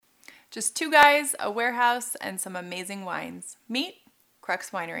Just two guys, a warehouse, and some amazing wines. Meet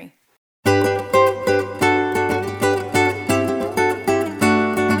Crux Winery.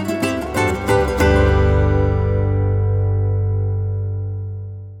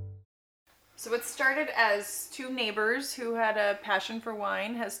 So what started as two neighbors who had a passion for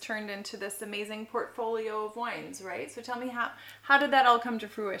wine has turned into this amazing portfolio of wines, right? So tell me, how did that all come to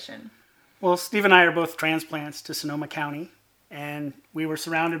fruition? Well, Steve and I are both transplants to Sonoma County, and we were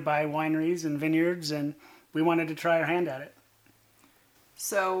surrounded by wineries and vineyards, and we wanted to try our hand at it.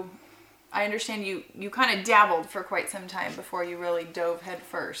 So I understand you kind of dabbled for quite some time before you really dove head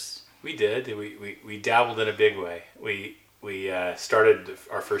first. We did. We dabbled in a big way. We started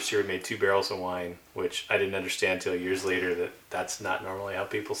our first year, we made 2 barrels of wine, which I didn't understand until years later that's not normally how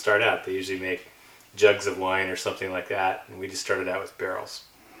people start out. They usually make jugs of wine or something like that, and we just started out with barrels.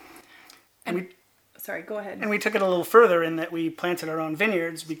 Sorry, go ahead. And we took it a little further in that we planted our own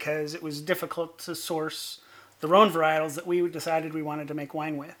vineyards because it was difficult to source the Rhone varietals that we decided we wanted to make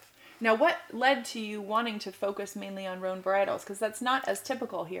wine with. Now, what led to you wanting to focus mainly on Rhone varietals? Because that's not as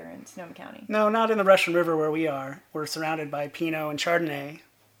typical here in Sonoma County. No, not in the Russian River where we are. We're surrounded by Pinot and Chardonnay,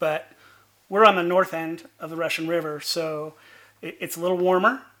 but we're on the north end of the Russian River, so it's a little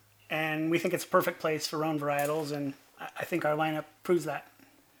warmer, and we think it's a perfect place for Rhone varietals, and I think our lineup proves that.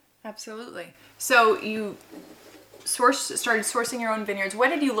 Absolutely. So you started sourcing your own vineyards. What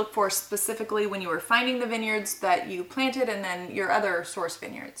did you look for specifically when you were finding the vineyards that you planted and then your other source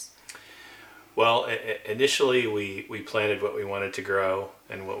vineyards? Well, initially we planted what we wanted to grow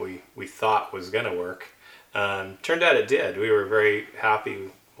and what we thought was going to work. Turned out it did. We were very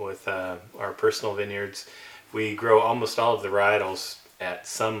happy with our personal vineyards. We grow almost all of the varietals at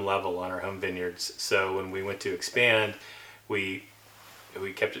some level on our home vineyards. So when we went to expand, we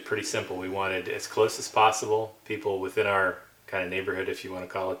kept it pretty simple. We wanted as close as possible people within our kind of neighborhood, if you want to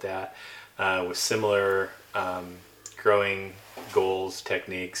call it that, with similar growing goals,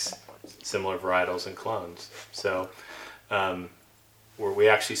 techniques, similar varietals and clones. So we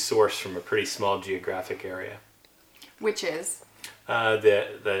actually source from a pretty small geographic area. Which is?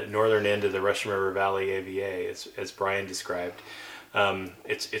 The northern end of the Russian River Valley AVA, as Brian described.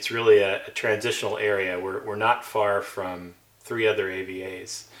 It's really a transitional area. We're not far from 3 other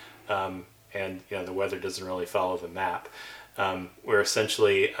AVAs, and the weather doesn't really follow the map. We're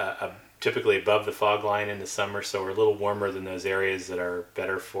essentially typically above the fog line in the summer, so we're a little warmer than those areas that are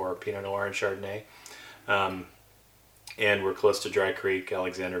better for Pinot Noir and Chardonnay. And we're close to Dry Creek,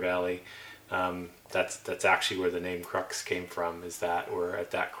 Alexander Valley. That's actually where the name Crux came from, is that we're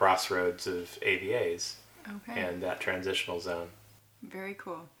at that crossroads of AVAs. Okay. And that transitional zone. Very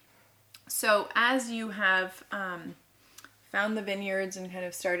cool. So as you have found the vineyards and kind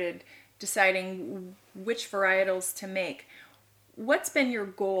of started deciding which varietals to make, what's been your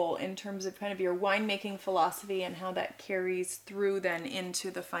goal in terms of kind of your winemaking philosophy and how that carries through then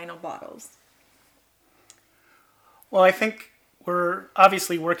into the final bottles? Well, I think we're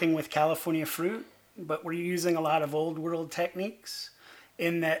obviously working with California fruit, but we're using a lot of old world techniques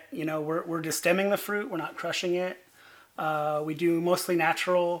in that, we're destemming the fruit, we're not crushing it. We do mostly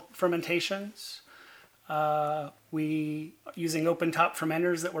natural fermentations. We using open top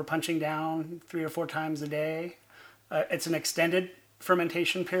fermenters that we're punching down 3 or 4 times a day. It's an extended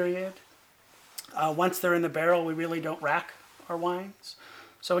fermentation period. Once they're in the barrel, we really don't rack our wines.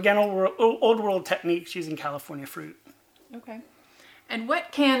 So again, old world techniques using California fruit. Okay. And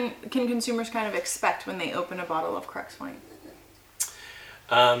what can consumers kind of expect when they open a bottle of Crux wine?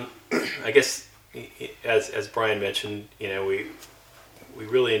 I guess, as Brian mentioned, we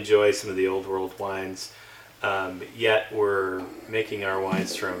really enjoy some of the old world wines, yet we're making our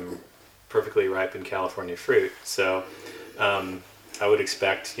wines from perfectly ripened California fruit. So I would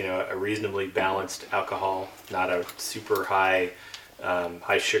expect, a reasonably balanced alcohol, not a super high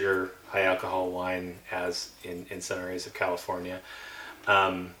sugar, high alcohol wine as in some areas of California.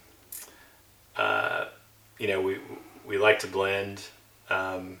 We like to blend,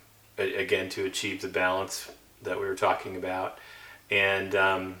 again, to achieve the balance that we were talking about.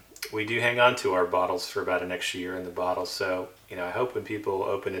 And we do hang on to our bottles for about an extra year in the bottle. So, I hope when people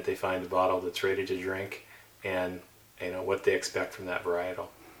open it, they find a bottle that's ready to drink and, what they expect from that varietal.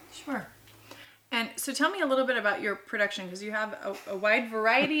 Sure. And so tell me a little bit about your production, because you have a wide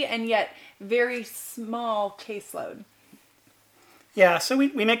variety and yet very small caseload. Yeah, so we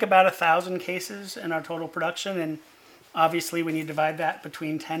make about 1,000 cases in our total production, and obviously when you divide that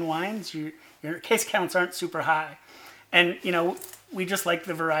between 10 wines, your case counts aren't super high. And, we just like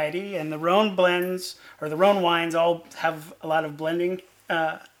the variety, and the Rhone blends, or the Rhone wines all have a lot of blending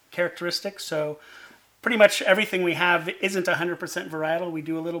characteristics, so pretty much everything we have isn't 100% varietal. We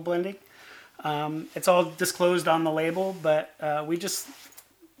do a little blending. It's all disclosed on the label, but we just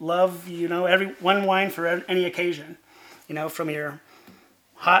love, every one wine for any occasion. From your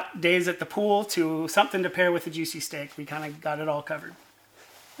hot days at the pool to something to pair with a juicy steak. We kind of got it all covered.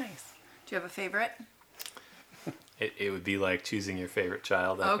 Nice. Do you have a favorite? It would be like choosing your favorite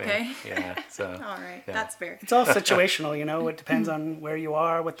child, I think. Yeah. So. All right. Yeah. That's fair. It's all situational, It depends on where you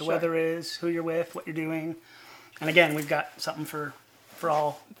are, what the Sure. weather is, who you're with, what you're doing. And again, we've got something for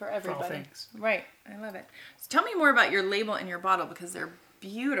all everybody. For all things. Right. I love it. So tell me more about your label and your bottle because they're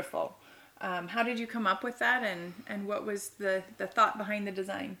beautiful. How did you come up with that, and what was the thought behind the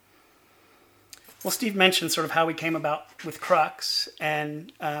design? Well, Steve mentioned sort of how we came about with Crux,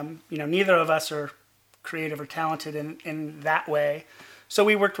 and neither of us are creative or talented in that way. So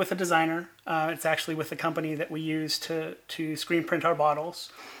we worked with a designer. It's actually with the company that we use to screen print our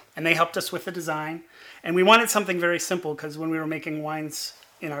bottles, and they helped us with the design. And we wanted something very simple because when we were making wines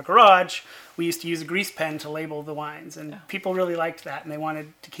in our garage, we used to use a grease pen to label the wines, and people really liked that, and they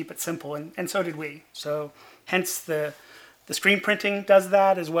wanted to keep it simple, and so did we. So hence the screen printing does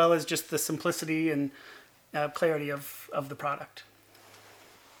that, as well as just the simplicity and clarity of the product.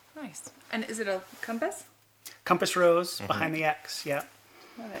 Nice. And is it a compass? Compass rose behind the X, yeah.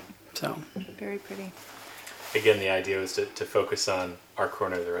 Love it. So Very pretty. Again, the idea was to focus on our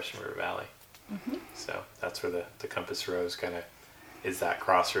corner of the Russian River Valley. Mm-hmm. So that's where the compass rose kind of is, that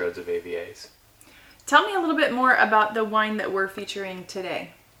crossroads of AVAs. Tell me a little bit more about the wine that we're featuring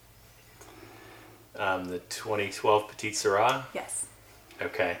today. The 2012 Petite Sirah. Yes.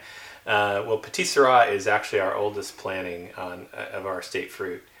 Okay. Well, Petite Sirah is actually our oldest planting of our estate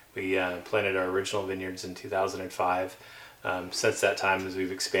fruit. We planted our original vineyards in 2005. Since that time, as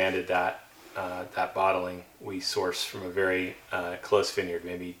we've expanded that bottling, we source from a very close vineyard,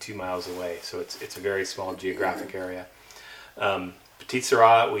 maybe 2 miles away. So it's a very small geographic area. Petite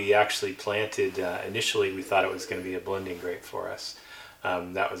Sirah, we actually planted, initially we thought it was going to be a blending grape for us.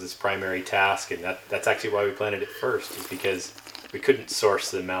 That was its primary task, and that's actually why we planted it first, is because we couldn't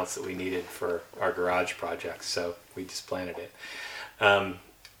source the amounts that we needed for our garage projects, so we just planted it.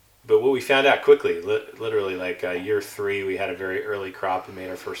 But what we found out quickly, literally like year 3, we had a very early crop and made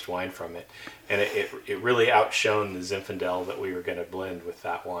our first wine from it. And it really outshone the Zinfandel that we were going to blend with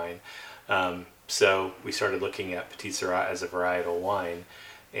that wine. So we started looking at Petite Sirah as a varietal wine,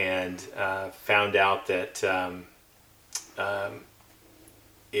 and found out that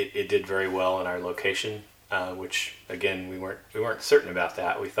it did very well in our location, which again we weren't certain about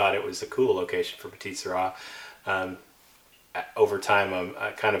that. We thought it was a cool location for Petite Sirah. Over time,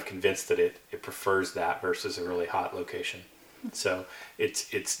 I'm kind of convinced that it prefers that versus a really hot location. So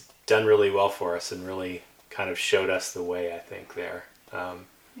it's done really well for us and really kind of showed us the way, I think, there.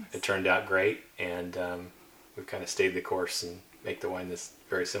 It turned out great, and we've kind of stayed the course and make the wine this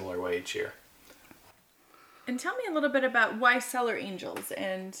very similar way each year. And tell me a little bit about why Cellar Angels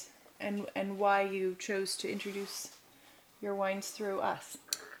and why you chose to introduce your wines through us.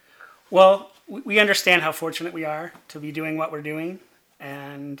 Well, we understand how fortunate we are to be doing what we're doing,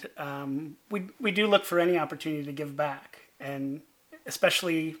 and we do look for any opportunity to give back, and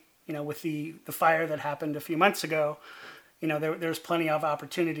especially with the fire that happened a few months ago, there's plenty of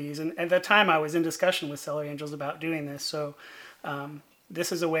opportunities, and at that time I was in discussion with Cellar Angels about doing this, so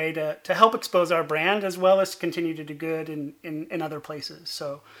this is a way to help expose our brand as well as continue to do good in other places.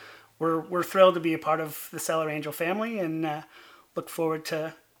 So we're thrilled to be a part of the Cellar Angel family, and look forward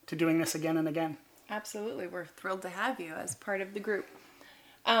to doing this again and again. Absolutely. We're thrilled to have you as part of the group.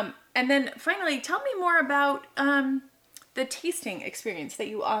 And then finally, tell me more about the tasting experience that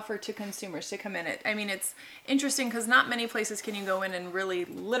you offer to consumers to come in. It's interesting because not many places can you go in and really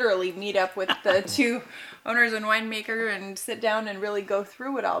literally meet up with the two owners and winemaker and sit down and really go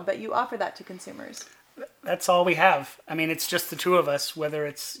through it all, but you offer that to consumers. That's all we have. It's just the two of us, whether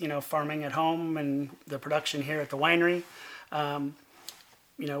it's, farming at home and the production here at the winery.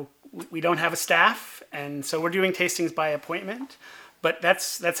 We don't have a staff, and so we're doing tastings by appointment, but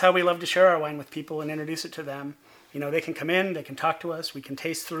that's how we love to share our wine with people and introduce it to them. They can come in, they can talk to us, we can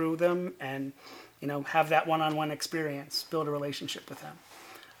taste through them, and have that one-on-one experience, build a relationship with them.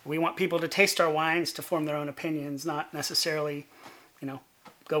 We want people to taste our wines to form their own opinions, not necessarily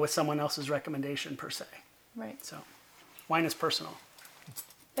go with someone else's recommendation per se. Right. So wine is personal.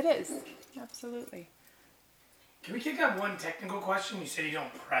 It is. Absolutely. Can we kick up one technical question? You said you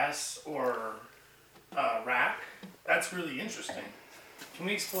don't press or rack. That's really interesting. Can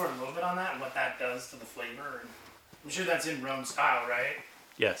we explore a little bit on that and what that does to the flavor? I'm sure that's in Rhone style, right?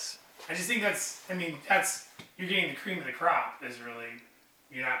 Yes. I just think you're getting the cream of the crop. Is really,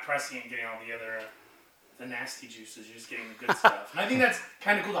 you're not pressing and getting all the other the nasty juices. You're just getting the good stuff. And I think that's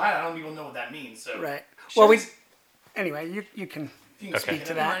kind of cool to highlight. I don't even know what that means. So Right. Well, anyway, you can speak to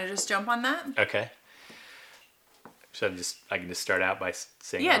You that. want to just jump on that? Okay. So I can just start out by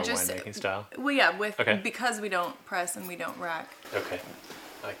saying our winemaking style? Well, yeah, Okay. because we don't press and we don't rack. Okay.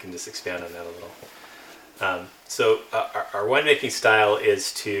 I can just expand on that a little. So our winemaking style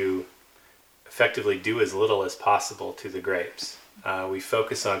is to effectively do as little as possible to the grapes. We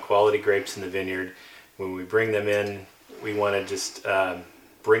focus on quality grapes in the vineyard. When we bring them in, we want to just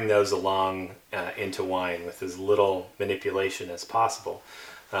bring those along into wine with as little manipulation as possible.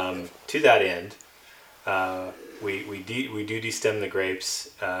 To that end, we do destem the grapes,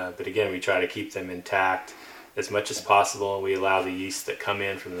 but again, we try to keep them intact as much as possible. We allow the yeast that come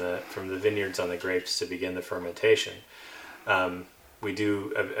in from the vineyards on the grapes to begin the fermentation. We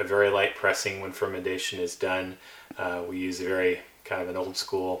do a very light pressing when fermentation is done. We use a very kind of an old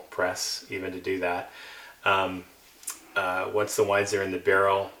school press even to do that. Once the wines are in the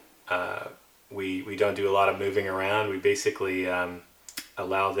barrel, we don't do a lot of moving around. We basically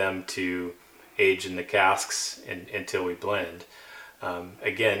allow them to age in the casks until we blend.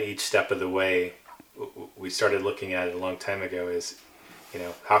 Again, each step of the way, we started looking at it a long time ago is,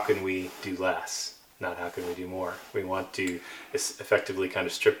 how can we do less? Not how can we do more. We want to effectively kind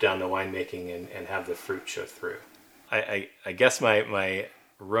of strip down the winemaking and have the fruit show through. I guess my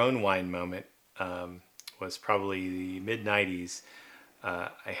Rhone wine moment was probably the mid-90s. I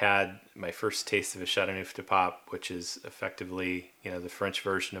had my first taste of a Châteauneuf de Pape, which is effectively the French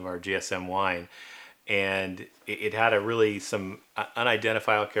version of our GSM wine, and it had some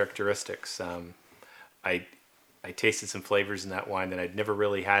unidentifiable characteristics. I tasted some flavors in that wine that I'd never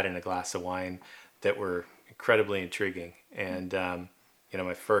really had in a glass of wine that were incredibly intriguing. And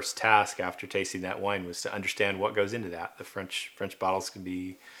my first task after tasting that wine was to understand what goes into that. The French bottles can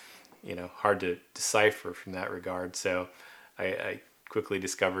be hard to decipher from that regard. So I quickly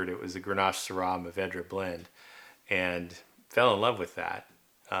discovered it was a Grenache Syrah Mourvedre blend and fell in love with that.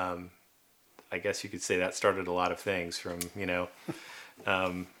 I guess you could say that started a lot of things from,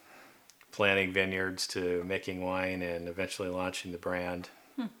 planting vineyards to making wine and eventually launching the brand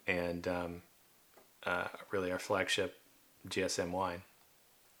and really our flagship GSM wine.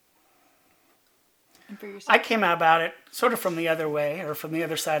 And for yourself? I came about it sort of from the other way, or from the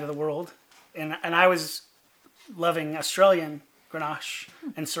other side of the world, and I was loving Australian Grenache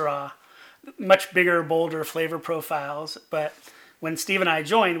and Syrah, much bigger, bolder flavor profiles. But when Steve and I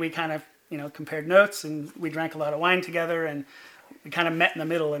joined, we kind of compared notes, and we drank a lot of wine together, and we kind of met in the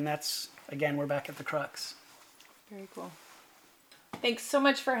middle, and that's, again, we're back at the Crux. Very cool. Thanks so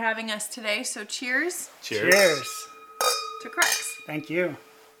much for having us today. So cheers. Cheers. To Crux. Thank you.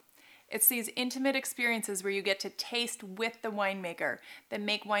 It's these intimate experiences where you get to taste with the winemaker that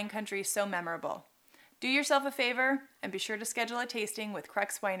make wine country so memorable. Do yourself a favor and be sure to schedule a tasting with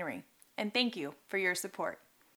Crux Winery. And thank you for your support.